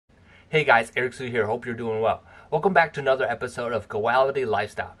Hey guys, Eric Su here. Hope you're doing well. Welcome back to another episode of Goality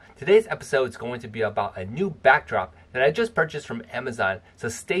Lifestyle. Today's episode is going to be about a new backdrop that I just purchased from Amazon, so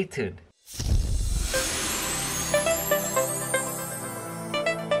stay tuned.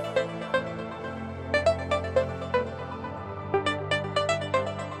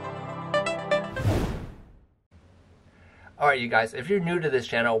 Alright you guys, if you're new to this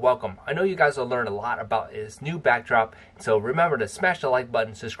channel, welcome. I know you guys will learn a lot about this new backdrop, so remember to smash the like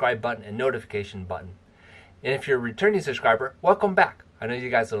button, subscribe button, and notification button. And if you're a returning subscriber, welcome back. I know you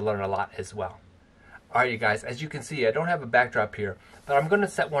guys will learn a lot as well. Alright you guys, as you can see, I don't have a backdrop here, but I'm going to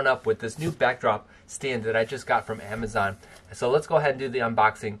set one up with this new backdrop stand that I just got from Amazon. So let's go ahead and do the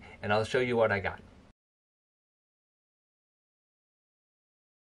unboxing, and I'll show you what I got.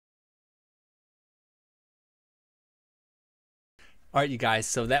 Alright you guys,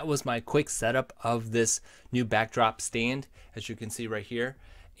 so that was my quick setup of this new backdrop stand, as you can see right here.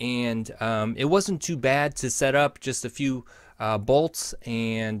 And it wasn't too bad to set up, just a few bolts,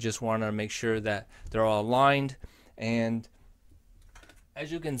 and just want to make sure that they're all aligned. And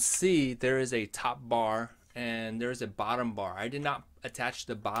as you can see, there is a top bar and there's a bottom bar. I did not attach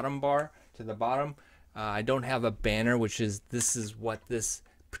the bottom bar to the bottom. I don't have a banner, this is what this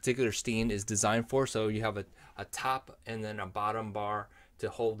particular stand is designed for. So you have a top and then a bottom bar to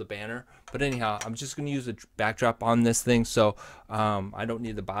hold the banner. But anyhow, I'm just going to use a backdrop on this thing, so I don't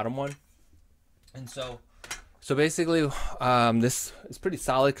need the bottom one. And so basically, this is pretty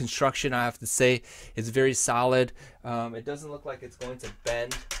solid construction, I have to say. It's very solid. It doesn't look like it's going to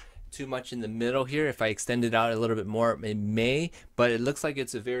bend too much in the middle here. If I extend it out a little bit more, it may, but it looks like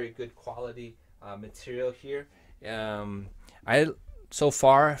it's a very good quality material here. So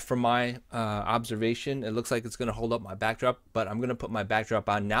far, from my observation, it looks like it's going to hold up my backdrop, but I'm going to put my backdrop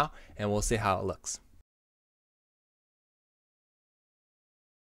on now, and we'll see how it looks.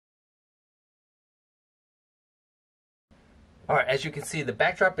 Alright, as you can see, the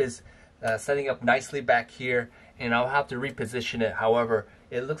backdrop is setting up nicely back here, and I'll have to reposition it. However,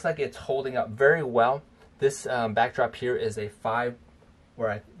 it looks like it's holding up very well. This backdrop here is a 5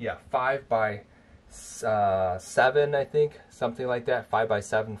 by 7, I think, something like that, 5 by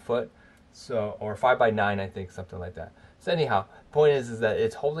 7 foot, so, or 5 by 9, I think, something like that. So anyhow, point is that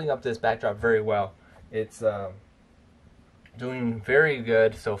it's holding up this backdrop very well. It's doing very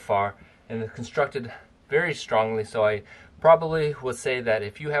good so far, and it's constructed very strongly. So I probably would say that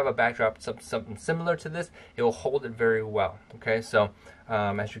if you have a backdrop something similar to this, it will hold it very well. Okay, so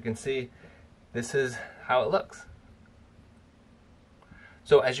as you can see, this is how it looks.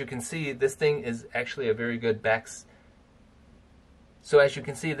 So as you can see, this thing is actually a very good backdrop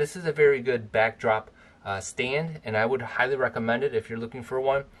stand, and I would highly recommend it if you're looking for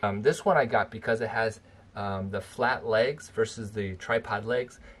one. This one I got because it has the flat legs versus the tripod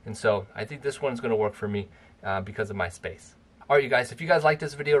legs, and so I think this one's going to work for me because of my space. Alright you guys, if you guys like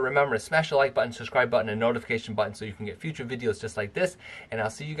this video, remember to smash the like button, subscribe button, and notification button so you can get future videos just like this, and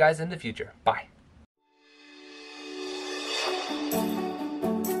I'll see you guys in the future. Bye.